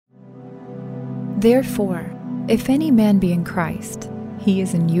Therefore, if any man be in Christ, he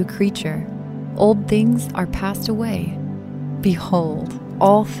is a new creature. Old things are passed away. Behold,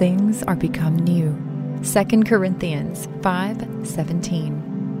 all things are become new. 2 Corinthians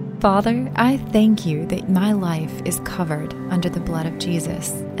 5:17. Father, I thank you that my life is covered under the blood of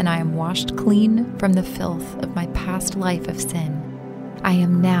Jesus, and I am washed clean from the filth of my past life of sin. I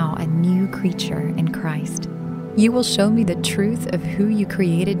am now a new creature in Christ. You will show me the truth of who you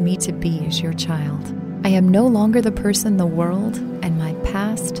created me to be as your child. I am no longer the person the world and my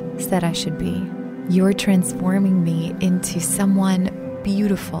past said I should be. You're transforming me into someone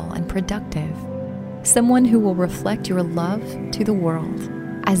beautiful and productive, someone who will reflect your love to the world.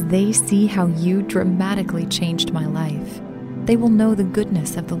 As they see how you dramatically changed my life, they will know the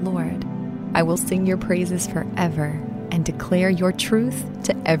goodness of the Lord. I will sing your praises forever and declare your truth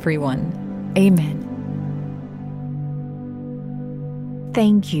to everyone. Amen.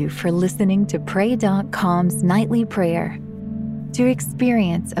 Thank you for listening to Pray.com's Nightly Prayer. To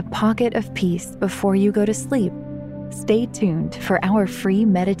experience a pocket of peace before you go to sleep, stay tuned for our free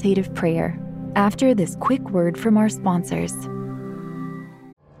meditative prayer after this quick word from our sponsors.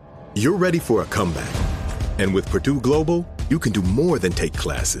 You're ready for a comeback. And with Purdue Global, you can do more than take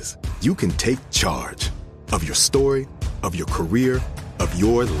classes. You can take charge of your story, of your career, of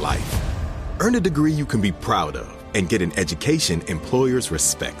your life. Earn a degree you can be proud of and get an education employers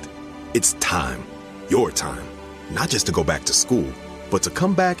respect. It's time, your time, not just to go back to school, but to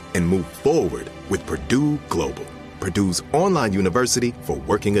come back and move forward with Purdue Global, Purdue's online university for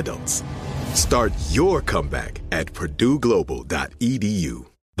working adults. Start your comeback at purdueglobal.edu.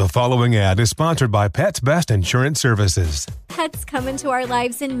 The following ad is sponsored by Pets Best Insurance Services. Pets come into our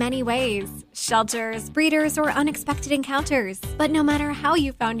lives in many ways. Shelters, breeders, or unexpected encounters. But no matter how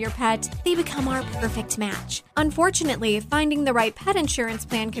you found your pet, they become our perfect match. Unfortunately, finding the right pet insurance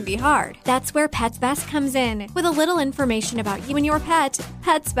plan can be hard. That's where Pets Best comes in. With a little information about you and your pet,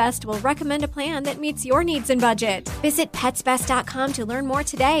 Pets Best will recommend a plan that meets your needs and budget. Visit PetsBest.com to learn more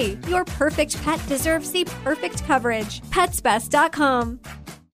today. Your perfect pet deserves the perfect coverage. PetsBest.com.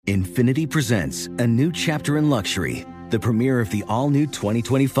 Infiniti presents a new chapter in luxury, the premiere of the all-new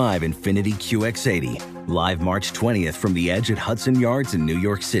 2025 Infiniti QX80, live March 20th from the Edge at Hudson Yards in New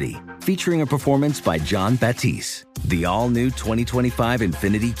York City, featuring a performance by John Batiste. The all-new 2025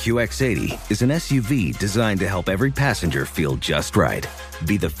 Infiniti QX80 is an SUV designed to help every passenger feel just right.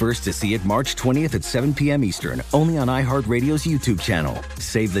 Be the first to see it March 20th at 7 p.m. Eastern, only on iHeartRadio's YouTube channel.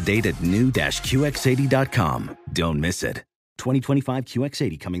 Save the date at new-QX80.com. Don't miss it. 2025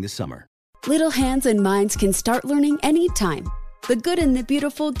 QX80 coming this summer. Little hands and minds can start learning anytime. The Good and the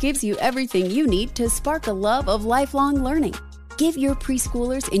Beautiful gives you everything you need to spark a love of lifelong learning. Give your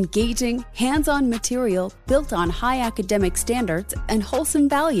preschoolers engaging, hands-on material built on high academic standards and wholesome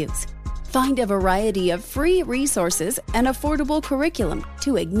values. Find a variety of free resources and affordable curriculum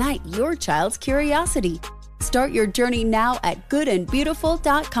to ignite your child's curiosity. Start your journey now at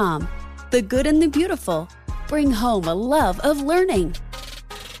goodandbeautiful.com. The Good and the Beautiful. Bring home a love of learning.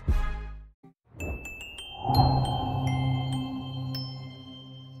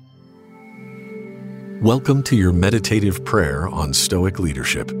 Welcome to your meditative prayer on Stoic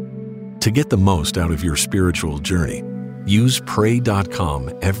leadership. To get the most out of your spiritual journey, use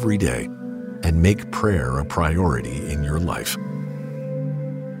Pray.com every day and make prayer a priority in your life.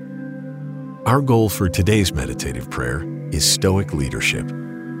 Our goal for today's meditative prayer is Stoic leadership.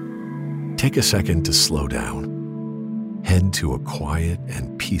 Take a second to slow down. Head to a quiet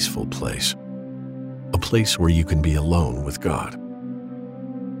and peaceful place. A place where you can be alone with God.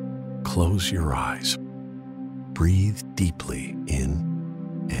 Close your eyes. Breathe deeply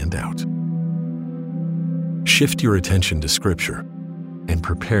in and out. Shift your attention to Scripture and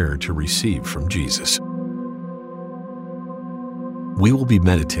prepare to receive from Jesus. We will be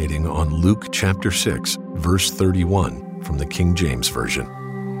meditating on Luke chapter 6, verse 31 from the King James Version.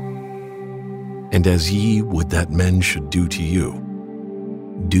 And as ye would that men should do to you,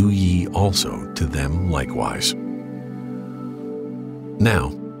 do ye also to them likewise.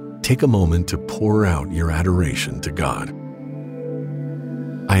 Now, take a moment to pour out your adoration to God.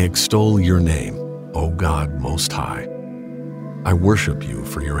 I extol your name, O God Most High. I worship you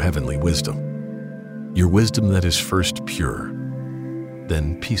for your heavenly wisdom, your wisdom that is first pure,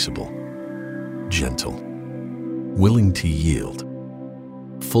 then peaceable, gentle, willing to yield,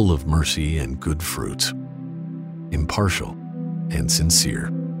 full of mercy and good fruits, impartial and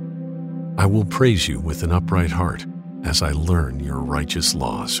sincere. I will praise you with an upright heart as I learn your righteous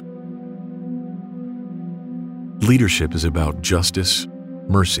laws. Leadership is about justice,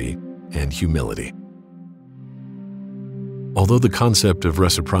 mercy, and humility. Although the concept of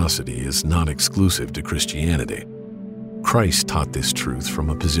reciprocity is not exclusive to Christianity, Christ taught this truth from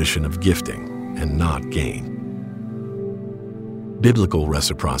a position of gifting and not gain. Biblical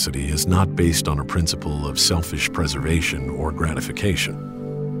reciprocity is not based on a principle of selfish preservation or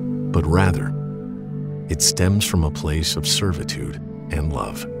gratification, but rather, it stems from a place of servitude and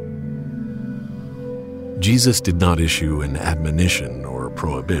love. Jesus did not issue an admonition or a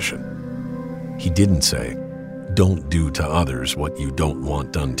prohibition. He didn't say, "Don't do to others what you don't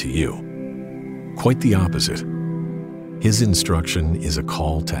want done to you." Quite the opposite. His instruction is a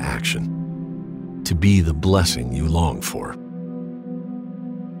call to action, to be the blessing you long for.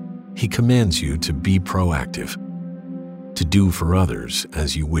 He commands you to be proactive, to do for others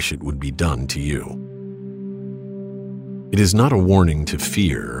as you wish it would be done to you. It is not a warning to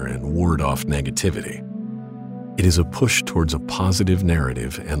fear and ward off negativity. It is a push towards a positive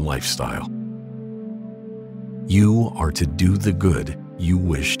narrative and lifestyle. You are to do the good you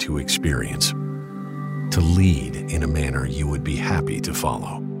wish to experience, to lead in a manner you would be happy to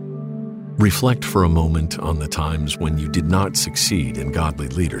follow. Reflect for a moment on the times when you did not succeed in godly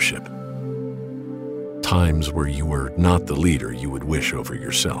leadership, times where you were not the leader you would wish over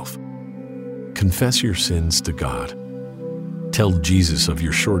yourself. Confess your sins to God. Tell Jesus of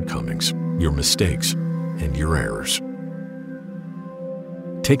your shortcomings, your mistakes, and your errors.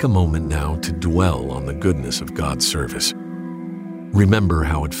 Take a moment now to dwell on the goodness of God's service. Remember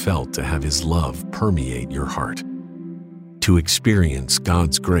how it felt to have His love permeate your heart, to experience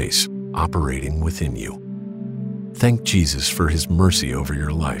God's grace operating within you. Thank Jesus for His mercy over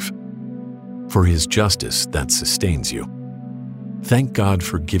your life, for His justice that sustains you. Thank God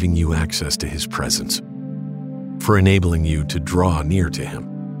for giving you access to His presence, for enabling you to draw near to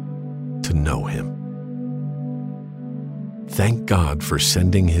Him, to know Him. Thank God for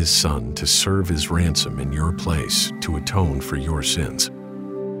sending His Son to serve as ransom in your place to atone for your sins,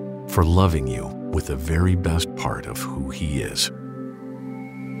 for loving you with the very best part of who He is.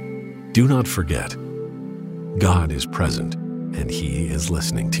 Do not forget, God is present and He is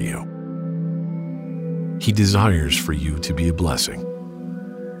listening to you. He desires for you to be a blessing,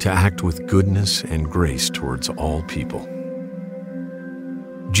 to act with goodness and grace towards all people.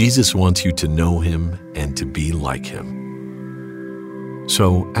 Jesus wants you to know Him and to be like Him.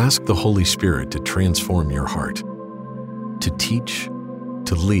 So ask the Holy Spirit to transform your heart, to teach,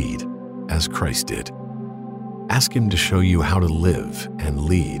 to lead as Christ did. Ask Him to show you how to live and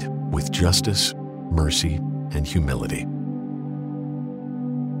lead with justice, mercy, and humility.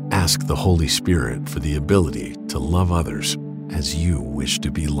 Ask the Holy Spirit for the ability to love others as you wish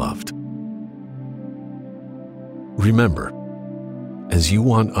to be loved. Remember, as you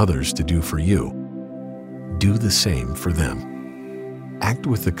want others to do for you, do the same for them. Act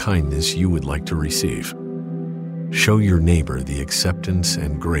with the kindness you would like to receive. Show your neighbor the acceptance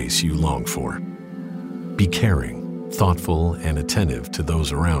and grace you long for. Be caring, thoughtful, and attentive to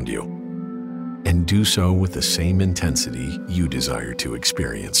those around you, and do so with the same intensity you desire to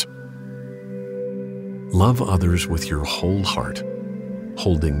experience. Love others with your whole heart,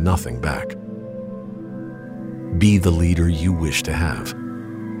 holding nothing back. Be the leader you wish to have.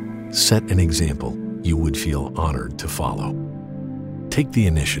 Set an example you would feel honored to follow. Take the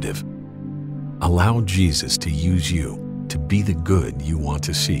initiative. Allow Jesus to use you to be the good you want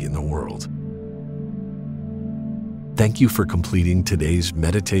to see in the world. Thank you for completing today's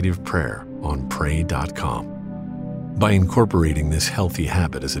meditative prayer on pray.com. By incorporating this healthy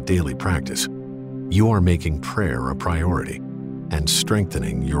habit as a daily practice, you are making prayer a priority and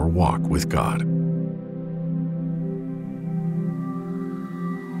strengthening your walk with God.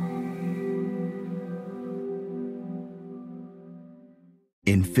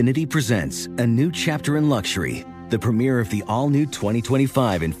 Infiniti presents a new chapter in luxury, the premiere of the all-new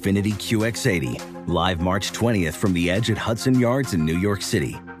 2025 Infiniti QX80, live March 20th from the Edge at Hudson Yards in New York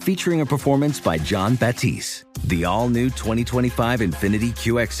City, featuring a performance by Jon Batiste. The all-new 2025 Infiniti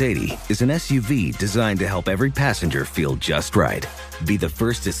QX80 is an SUV designed to help every passenger feel just right. Be the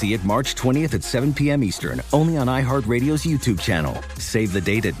first to see it March 20th at 7 p.m. Eastern, only on iHeartRadio's YouTube channel. Save the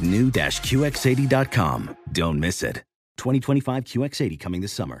date at new-QX80.com. Don't miss it. 2025 QX80 coming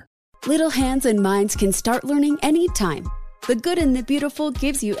this summer. Little hands and minds can start learning anytime. The Good and the Beautiful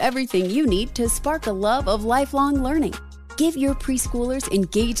gives you everything you need to spark a love of lifelong learning. Give your preschoolers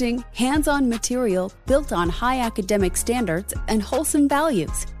engaging, hands-on material built on high academic standards and wholesome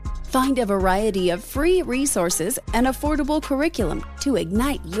values. Find a variety of free resources and affordable curriculum to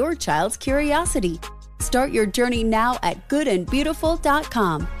ignite your child's curiosity. Start your journey now at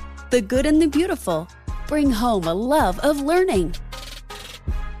goodandbeautiful.com. The Good and the Beautiful. Bring home a love of learning.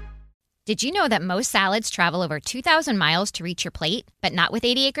 Did you know that most salads travel over 2,000 miles to reach your plate? But not with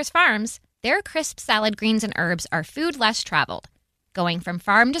 80 Acres Farms. Their crisp salad greens and herbs are food less traveled, going from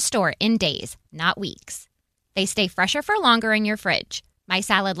farm to store in days, not weeks. They stay fresher for longer in your fridge. My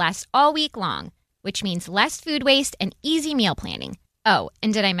salad lasts all week long, which means less food waste and easy meal planning. Oh,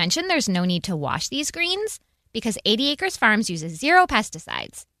 and did I mention there's no need to wash these greens? Because 80 Acres Farms uses 0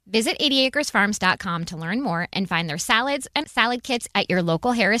 pesticides. Visit 80acresfarms.com to learn more and find their salads and salad kits at your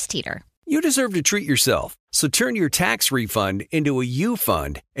local Harris Teeter. You deserve to treat yourself, so turn your tax refund into a U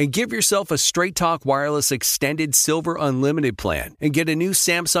fund and give yourself a Straight Talk Wireless Extended Silver Unlimited plan and get a new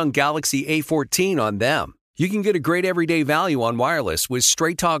Samsung Galaxy A14 on them. You can get a great everyday value on wireless with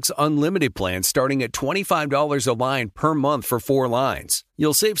Straight Talk's Unlimited plan starting at $25 a line per month for 4 lines.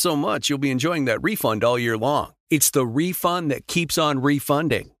 You'll save so much you'll be enjoying that refund all year long. It's the refund that keeps on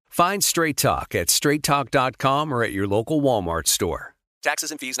refunding. Find Straight Talk at straighttalk.com or at your local Walmart store.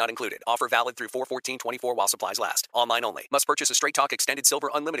 Taxes and fees not included. Offer valid through 4/14/24 while supplies last. Online only. Must purchase a Straight Talk Extended Silver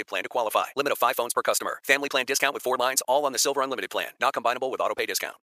Unlimited plan to qualify. Limit of 5 phones per customer. Family plan discount with 4 lines, all on the Silver Unlimited plan. Not combinable with autopay discount.